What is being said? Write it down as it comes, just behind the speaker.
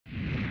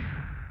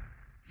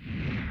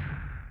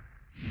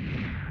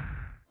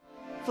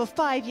For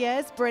 5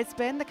 years,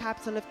 Brisbane, the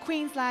capital of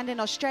Queensland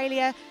in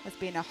Australia, has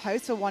been a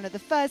host for one of the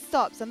first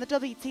stops on the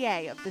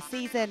WTA of the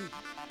season.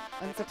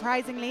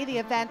 Unsurprisingly, the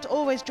event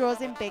always draws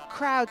in big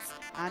crowds,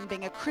 and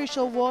being a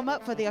crucial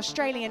warm-up for the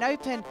Australian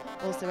Open,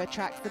 also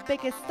attracts the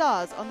biggest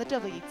stars on the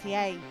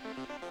WTA.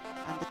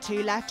 And the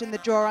two left in the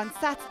draw on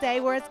Saturday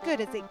were as good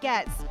as it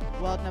gets: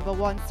 world number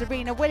 1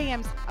 Serena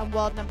Williams and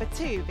world number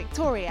 2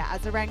 Victoria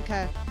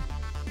Azarenka.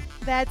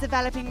 Their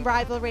developing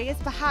rivalry is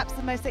perhaps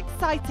the most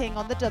exciting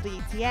on the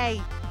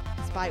WTA.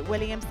 Despite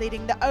Williams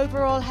leading the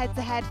overall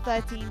head-to-head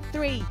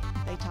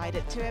 13-3, they tied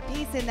it 2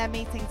 apiece in their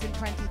meetings in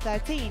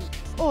 2013,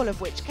 all of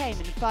which came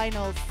in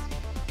finals.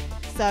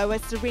 So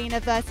as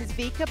Serena versus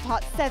Vika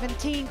Part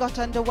 17 got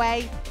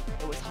underway,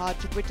 it was hard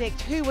to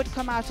predict who would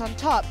come out on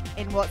top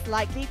in what's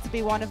likely to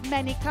be one of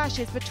many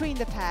clashes between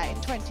the pair in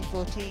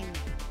 2014.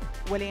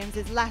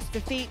 Williams' last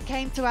defeat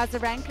came to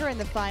Azarenka in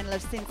the final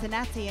of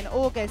Cincinnati in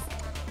August,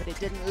 but it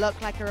didn't look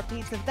like a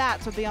repeat of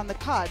that would be on the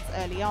cards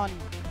early on.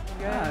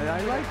 Yeah,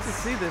 I like to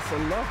see this a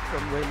lot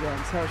from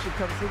Williams, how she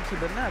comes into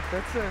the net.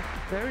 That's a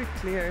very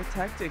clear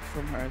tactic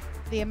from her.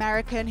 The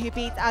American, who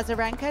beat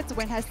Azarenka to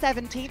win her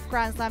 17th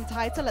Grand Slam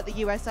title at the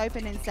US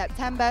Open in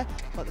September,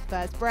 got the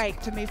first break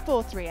to move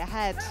 4-3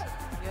 ahead.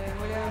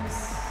 Yeah,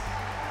 Williams.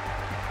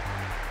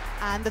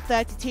 And the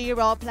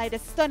 32-year-old played a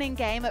stunning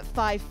game at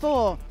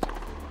 5-4.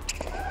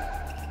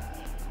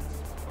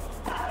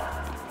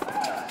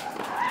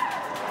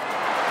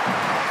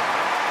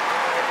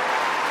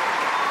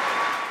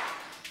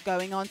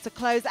 Going on to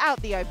close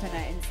out the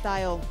opener in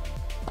style.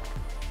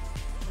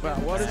 Well,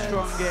 what a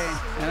strong game.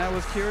 And I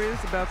was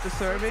curious about the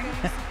serving.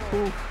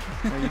 Well,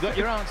 you got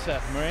your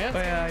answer, Maria. Oh,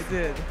 yeah, I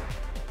did.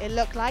 It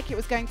looked like it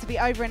was going to be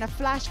over in a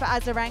flash for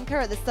Azarenka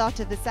at the start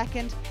of the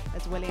second,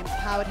 as Williams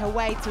powered her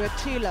way to a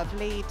 2-love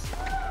lead.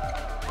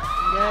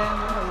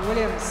 Yeah,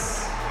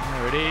 Williams.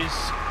 There it is.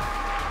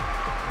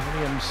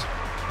 Williams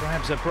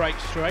grabs a break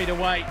straight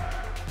away.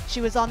 She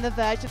was on the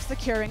verge of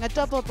securing a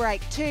double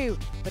break too,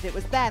 but it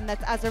was then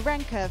that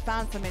Azarenka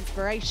found some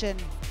inspiration.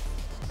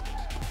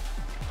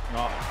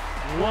 Oh,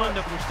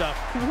 wonderful stuff.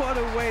 What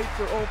a way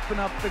to open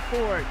up the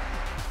court.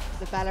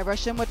 The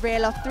Belarusian would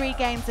reel off 3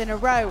 games in a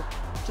row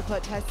to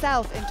put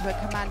herself into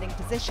a commanding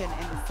position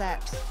in the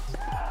set.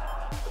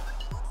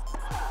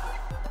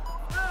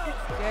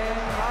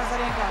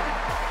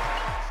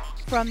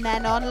 From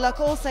then on, luck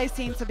also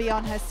seemed to be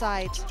on her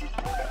side.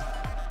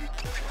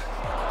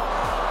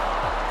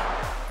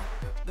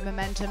 The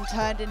momentum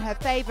turned in her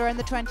favour, and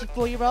the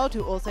 24-year-old,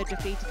 who also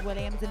defeated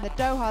Williams in the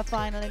Doha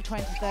final in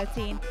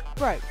 2013,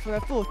 broke for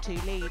a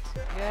 4-2 lead.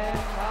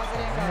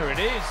 There it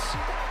is.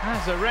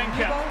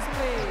 Azarenka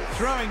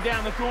throwing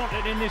down the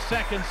gauntlet in this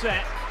second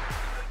set.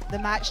 The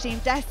match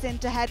seemed destined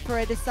to head for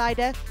a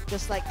decider,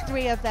 just like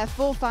 3 of their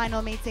 4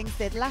 final meetings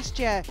did last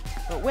year,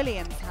 but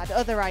Williams had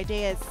other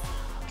ideas.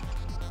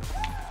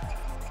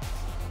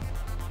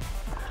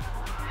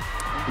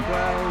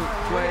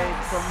 Well played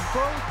from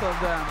both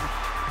of them.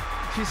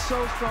 She's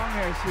so strong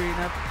here,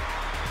 Serena.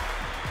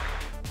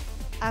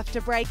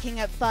 After breaking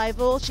at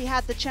 5-all, she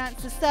had the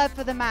chance to serve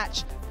for the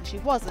match, and she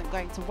wasn't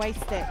going to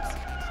waste it.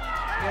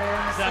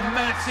 The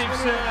massive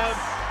serve.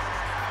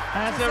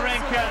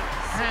 Azarenka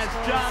has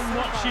done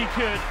what she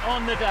could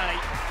on the day.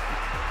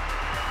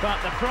 But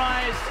the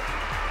prize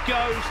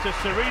goes to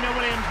Serena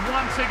Williams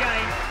once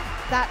again.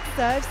 That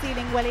serve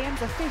sealing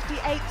Williams a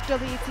 58th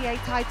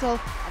WTA title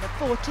and a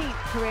 14th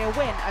career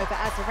win over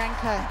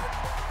Azarenka.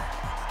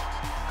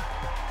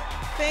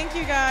 Thank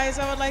you, guys.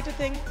 I would like to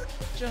thank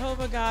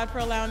Jehovah God for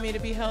allowing me to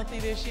be healthy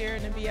this year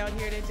and to be out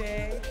here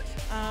today.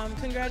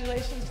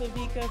 Congratulations to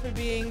Vika for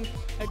being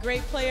a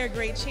great player,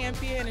 great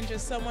champion, and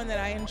just someone that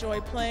I enjoy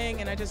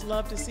playing and I just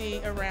love to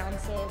see around.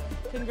 So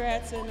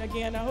congrats, and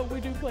again, I hope we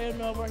do play in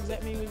Melbourne, because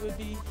that means we would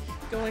be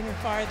going the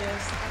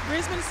farthest.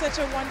 Brisbane's such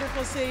a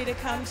wonderful city to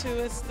come to.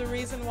 It's the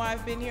reason why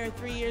I've been here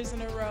 3 years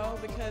in a row,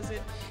 because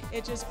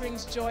it just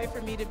brings joy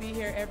for me to be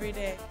here every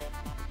day.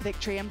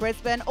 Victory in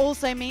Brisbane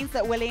also means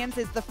that Williams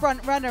is the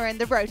front runner in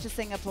the road to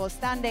Singapore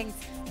standings,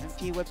 and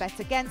few would bet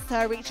against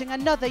her reaching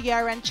another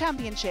year-end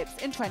championships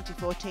in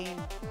 2014.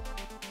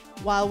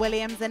 While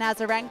Williams and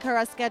Azarenka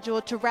are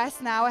scheduled to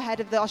rest now ahead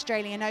of the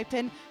Australian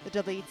Open,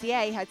 the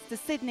WTA heads to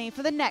Sydney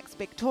for the next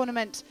big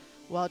tournament.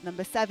 World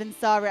number 7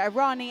 Sara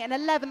Errani and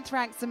 11th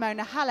ranked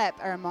Simona Halep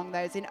are among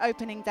those in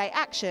opening day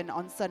action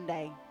on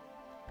Sunday.